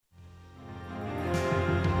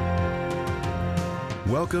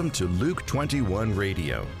Welcome to Luke 21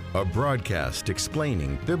 Radio, a broadcast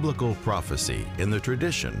explaining biblical prophecy in the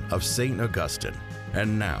tradition of St. Augustine.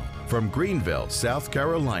 And now, from Greenville, South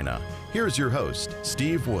Carolina, here's your host,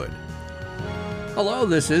 Steve Wood. Hello,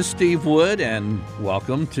 this is Steve Wood, and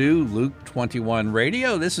welcome to Luke 21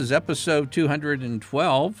 Radio. This is episode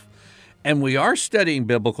 212, and we are studying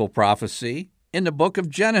biblical prophecy in the book of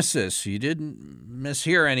Genesis. You didn't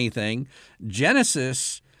mishear anything.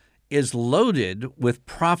 Genesis is loaded with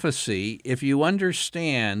prophecy. If you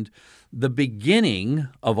understand the beginning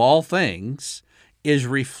of all things is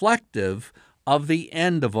reflective of the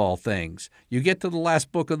end of all things. You get to the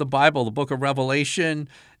last book of the Bible, the book of Revelation,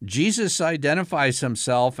 Jesus identifies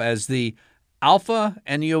himself as the Alpha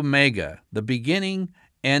and the Omega, the beginning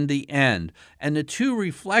and the end. And the two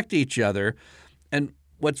reflect each other. And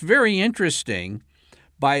what's very interesting,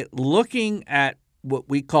 by looking at what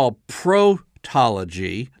we call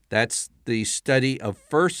protology, that's the study of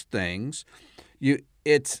first things,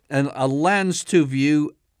 it's a lens to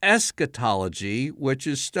view eschatology, which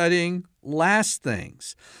is studying last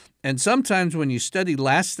things. And sometimes when you study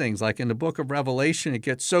last things, like in the book of Revelation, it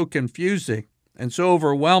gets so confusing and so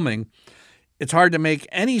overwhelming, it's hard to make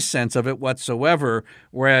any sense of it whatsoever,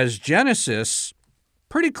 whereas Genesis,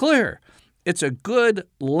 pretty clear. It's a good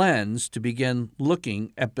lens to begin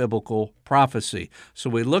looking at biblical prophecy. So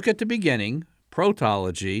we look at the beginning,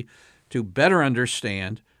 protology, to better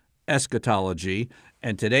understand eschatology.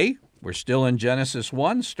 And today, we're still in Genesis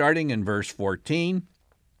 1, starting in verse 14.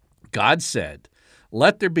 God said,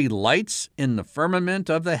 "Let there be lights in the firmament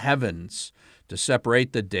of the heavens to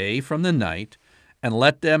separate the day from the night, and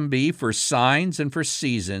let them be for signs and for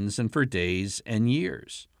seasons and for days and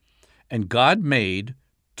years." And God made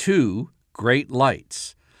two great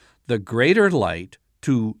lights, the greater light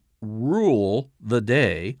to rule the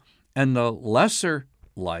day, and the lesser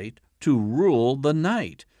light to rule the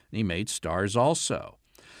night. And he made stars also.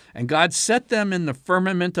 And God set them in the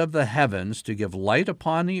firmament of the heavens to give light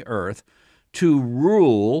upon the earth, to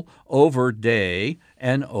rule over day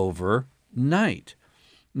and over night.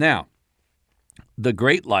 Now, the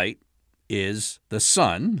great light is the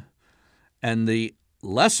sun, and the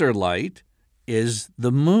lesser light is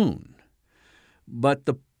the moon. But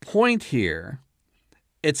the point here,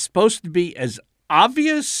 it's supposed to be as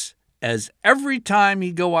obvious as every time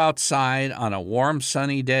you go outside on a warm,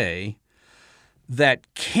 sunny day,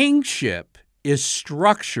 that kingship is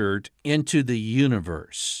structured into the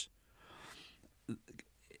universe.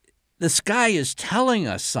 The sky is telling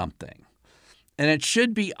us something, and it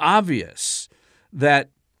should be obvious that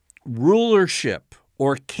rulership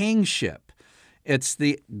or kingship, it's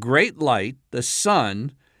the great light, the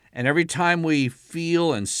sun, and every time we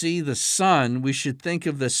feel and see the sun, we should think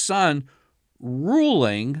of the sun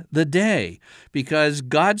ruling the day, because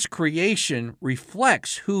God's creation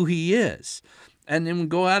reflects who he is. And then we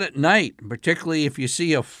go out at night, particularly if you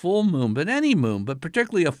see a full moon, but any moon, but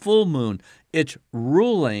particularly a full moon, it's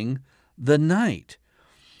ruling the night.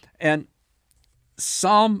 And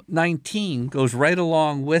Psalm 19 goes right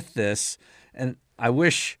along with this, and I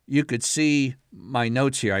wish you could see my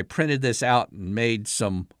notes here. I printed this out and made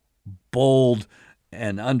some bold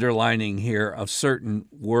and underlining here of certain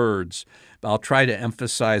words. I'll try to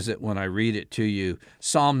emphasize it when I read it to you.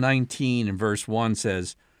 Psalm 19 and verse 1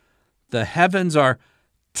 says, "The heavens are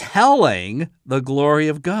telling the glory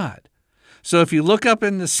of God." So if you look up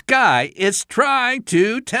in the sky, it's trying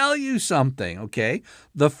to tell you something, okay?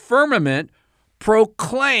 The firmament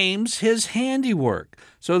proclaims his handiwork.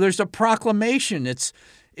 So there's a proclamation. It's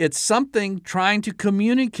something trying to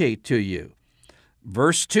communicate to you.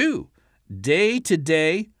 Verse 2, "Day to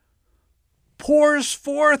day pours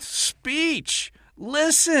forth speech."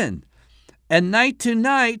 Listen. "And night to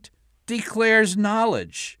night declares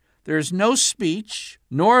knowledge. There's no speech,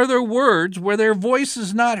 nor are there words where their voice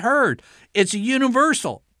is not heard." It's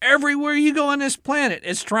universal. Everywhere you go on this planet,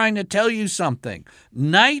 it's trying to tell you something.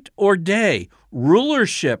 Night or day,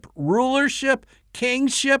 rulership,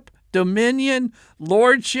 kingship, dominion,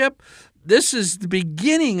 lordship. This is the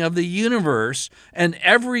beginning of the universe, and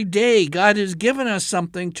every day God has given us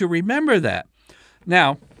something to remember that.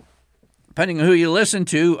 Now, depending on who you listen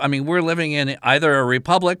to, we're living in either a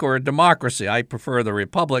republic or a democracy. I prefer the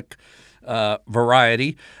republic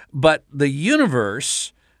variety, but the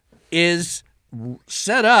universe is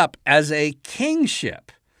set up as a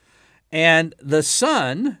kingship, and the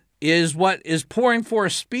sun is what is pouring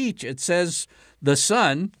forth speech. It says the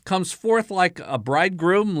sun comes forth like a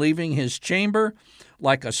bridegroom leaving his chamber,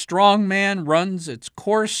 like a strong man runs its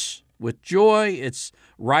course with joy. Its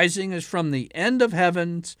rising is from the end of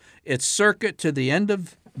heavens, its circuit to the end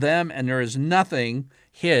of them, and there is nothing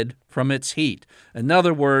hid from its heat. In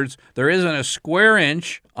other words, there isn't a square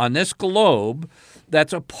inch on this globe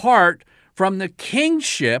that's apart from the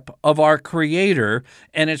kingship of our Creator,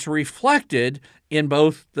 and it's reflected in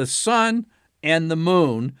both the sun and the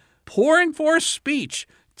moon, pouring forth speech,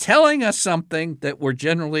 telling us something that we're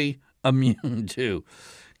generally immune to.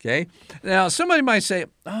 Okay? Now, somebody might say,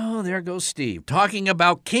 oh, there goes Steve, talking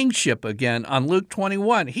about kingship again on Luke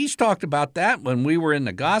 21. He's talked about that when we were in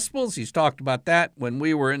the Gospels. He's talked about that when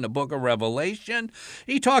we were in the book of Revelation.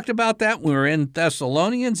 He talked about that when we were in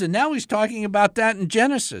Thessalonians, and now he's talking about that in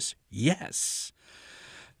Genesis. Yes,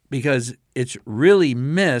 because it's really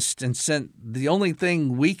missed, and the only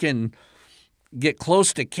thing we can get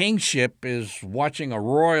close to kingship is watching a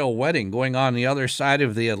royal wedding going on the other side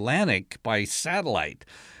of the Atlantic by satellite.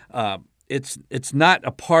 It's not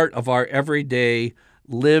a part of our everyday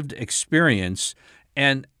lived experience,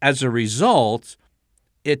 and as a result,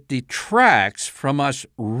 it detracts from us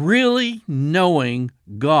really knowing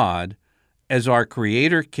God as our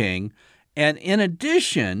Creator King, and in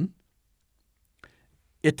addition,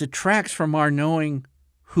 it detracts from our knowing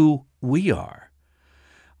who we are.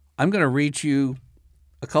 I'm going to read you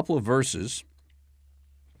a couple of verses,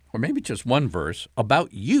 or maybe just one verse,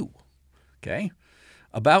 about you, okay?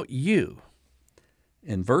 About you.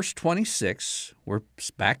 In verse 26, we're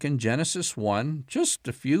back in Genesis 1, just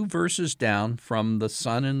a few verses down from the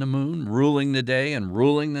sun and the moon ruling the day and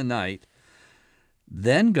ruling the night.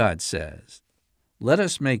 Then God says, "Let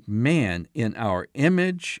us make man in our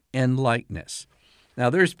image and likeness." Now,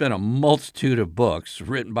 there's been a multitude of books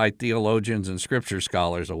written by theologians and scripture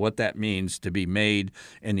scholars of what that means to be made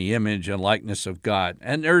in the image and likeness of God.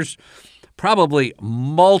 And there's probably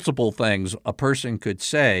multiple things a person could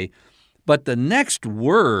say, but the next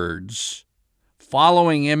words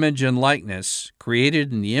following image and likeness,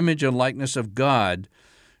 created in the image and likeness of God,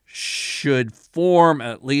 should form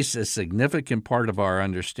at least a significant part of our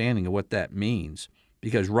understanding of what that means.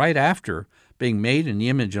 Because right after being made in the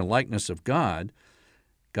image and likeness of God,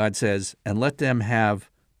 God says, "And let them have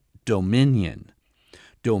dominion."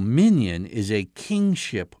 Dominion is a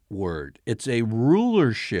kingship word. It's a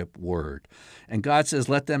rulership word. And God says,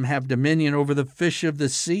 let them have dominion over the fish of the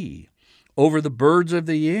sea, over the birds of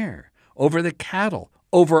the air, over the cattle,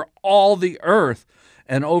 over all the earth,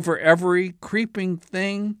 and over every creeping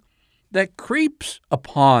thing that creeps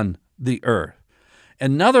upon the earth.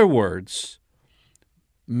 In other words,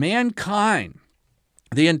 mankind,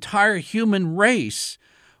 the entire human race,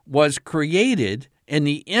 was created in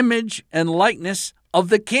the image and likeness of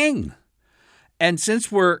the King. And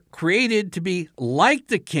since we're created to be like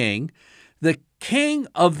the King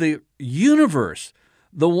of the universe,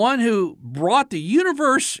 the one who brought the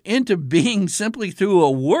universe into being simply through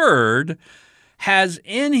a word, has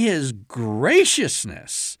in his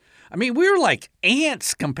graciousness, I mean, we're like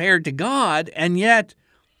ants compared to God, and yet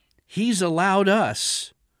he's allowed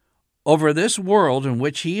us over this world in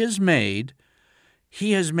which he has made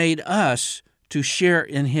us to share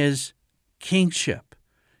in his kingship,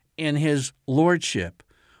 in his lordship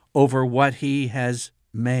over what he has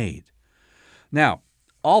made. Now,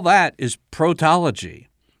 all that is protology.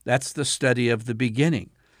 That's the study of the beginning.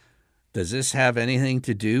 Does this have anything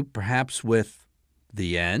to do perhaps with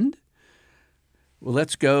the end? Well,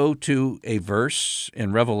 let's go to a verse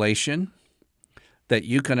in Revelation that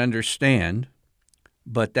you can understand,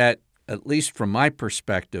 but that, at least from my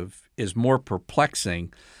perspective, is more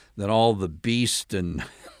perplexing than all the beast and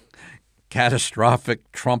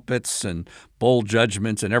catastrophic trumpets and bowl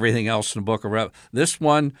judgments and everything else in the book of Revelation. This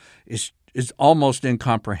one is almost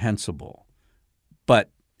incomprehensible, but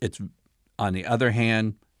it's, on the other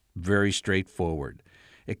hand, very straightforward.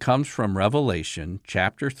 It comes from Revelation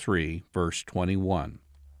chapter 3, verse 21.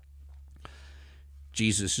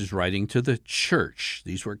 Jesus is writing to the church.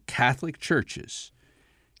 These were Catholic churches.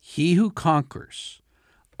 "He who conquers,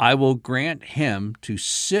 I will grant him to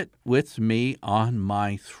sit with me on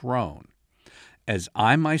my throne, as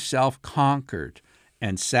I myself conquered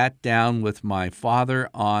and sat down with my Father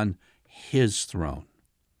on his throne."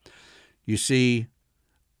 You see,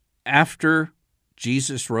 after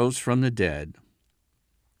Jesus rose from the dead,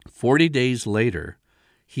 40 days later,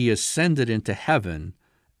 he ascended into heaven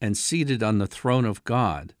and seated on the throne of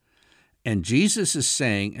God. And Jesus is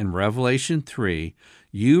saying in Revelation 3,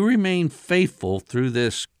 you remain faithful through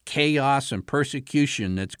this chaos and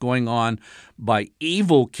persecution that's going on by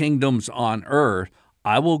evil kingdoms on earth.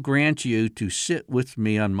 I will grant you to sit with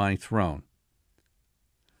me on my throne.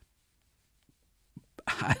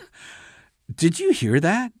 Did you hear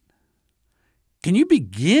that? Can you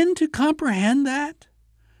begin to comprehend that?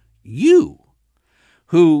 You,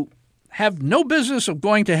 who have no business of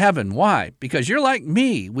going to heaven. Why? Because you're like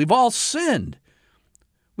me. We've all sinned.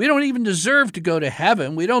 We don't even deserve to go to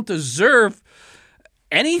heaven. We don't deserve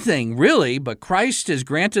anything, really, but Christ has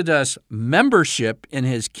granted us membership in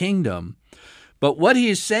his kingdom. But what he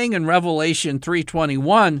is saying in Revelation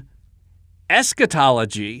 3:21,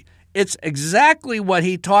 eschatology, it's exactly what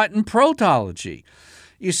he taught in protology.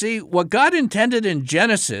 You see, what God intended in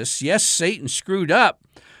Genesis, yes, Satan screwed up,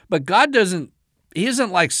 but God he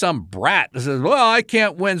isn't like some brat that says, well, I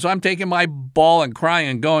can't win, so I'm taking my ball and crying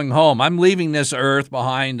and going home. I'm leaving this earth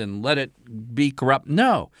behind and let it be corrupt.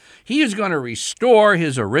 No, he is going to restore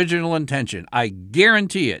his original intention. I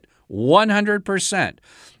guarantee it, 100%.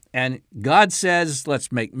 And God says,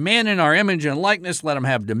 let's make man in our image and likeness. Let him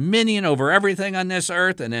have dominion over everything on this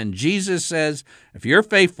earth. And then Jesus says, if you're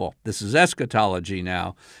faithful, this is eschatology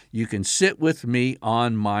now, you can sit with me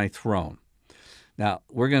on my throne. Now,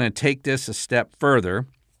 we're going to take this a step further,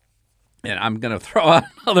 and I'm going to throw out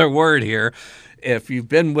another word here. If you've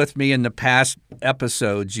been with me in the past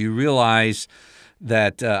episodes, you realize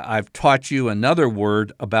that I've taught you another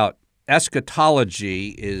word about eschatology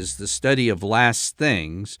is the study of last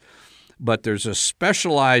things, but there's a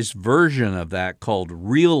specialized version of that called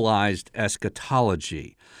realized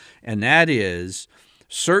eschatology, and that is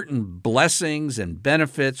certain blessings and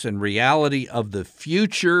benefits and reality of the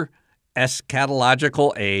future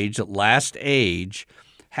eschatological age, last age,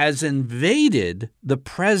 has invaded the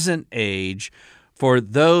present age for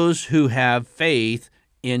those who have faith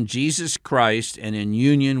in Jesus Christ and in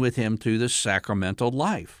union with him through the sacramental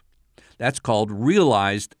life. That's called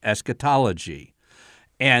realized eschatology.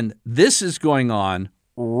 And this is going on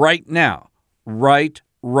right now, right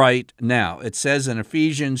now. It says in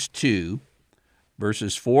Ephesians 2,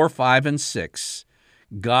 verses 4, 5, and 6,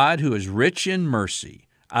 God, who is rich in mercy,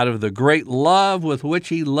 out of the great love with which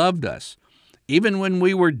he loved us, even when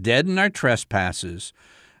we were dead in our trespasses,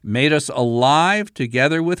 made us alive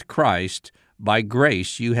together with Christ. By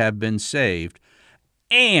grace you have been saved,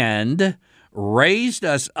 and raised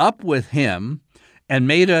us up with him, and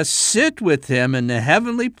made us sit with him in the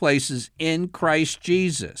heavenly places in Christ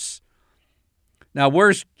Jesus. Now,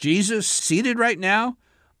 where's Jesus seated right now?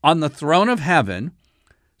 On the throne of heaven.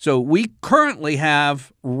 So we currently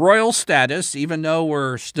have royal status, even though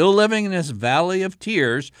we're still living in this valley of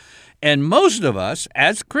tears, and most of us,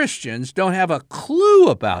 as Christians, don't have a clue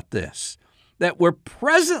about this, that we're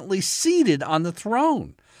presently seated on the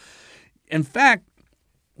throne. In fact,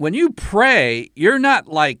 when you pray, you're not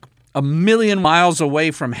like a million miles away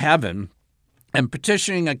from heaven and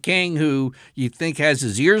petitioning a king who you think has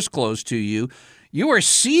his ears close to you. You are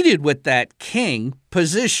seated with that king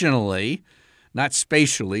positionally, not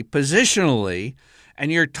spatially, positionally, and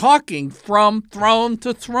you're talking from throne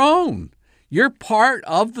to throne. You're part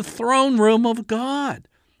of the throne room of God.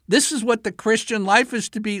 This is what the Christian life is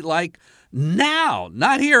to be like now,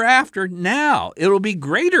 not hereafter, now. It'll be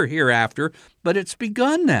greater hereafter, but it's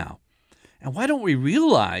begun now. And why don't we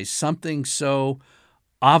realize something so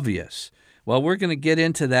obvious? Well, we're going to get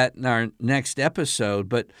into that in our next episode,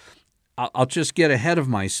 but I'll just get ahead of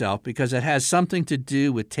myself because it has something to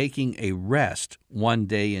do with taking a rest one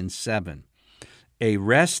day in 7. A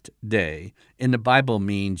rest day in the Bible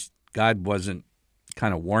means God wasn't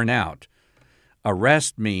kind of worn out. A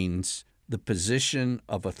rest means the position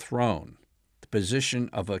of a throne, the position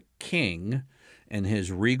of a king and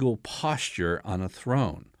his regal posture on a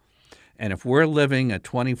throne. And if we're living a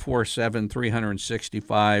 24/7,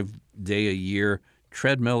 365-day-a-year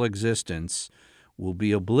treadmill existence, we'll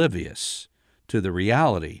be oblivious to the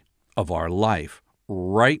reality of our life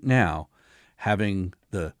right now, having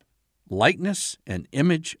the likeness and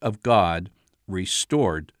image of God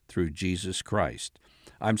restored through Jesus Christ.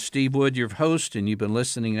 I'm Steve Wood, your host, and you've been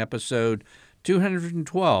listening to episode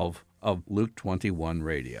 212 of Luke 21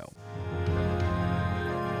 Radio.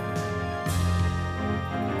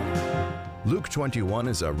 Luke 21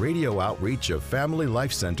 is a radio outreach of Family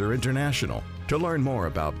Life Center International. To learn more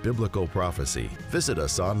about biblical prophecy, visit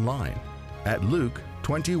us online at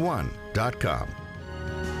luke21.com.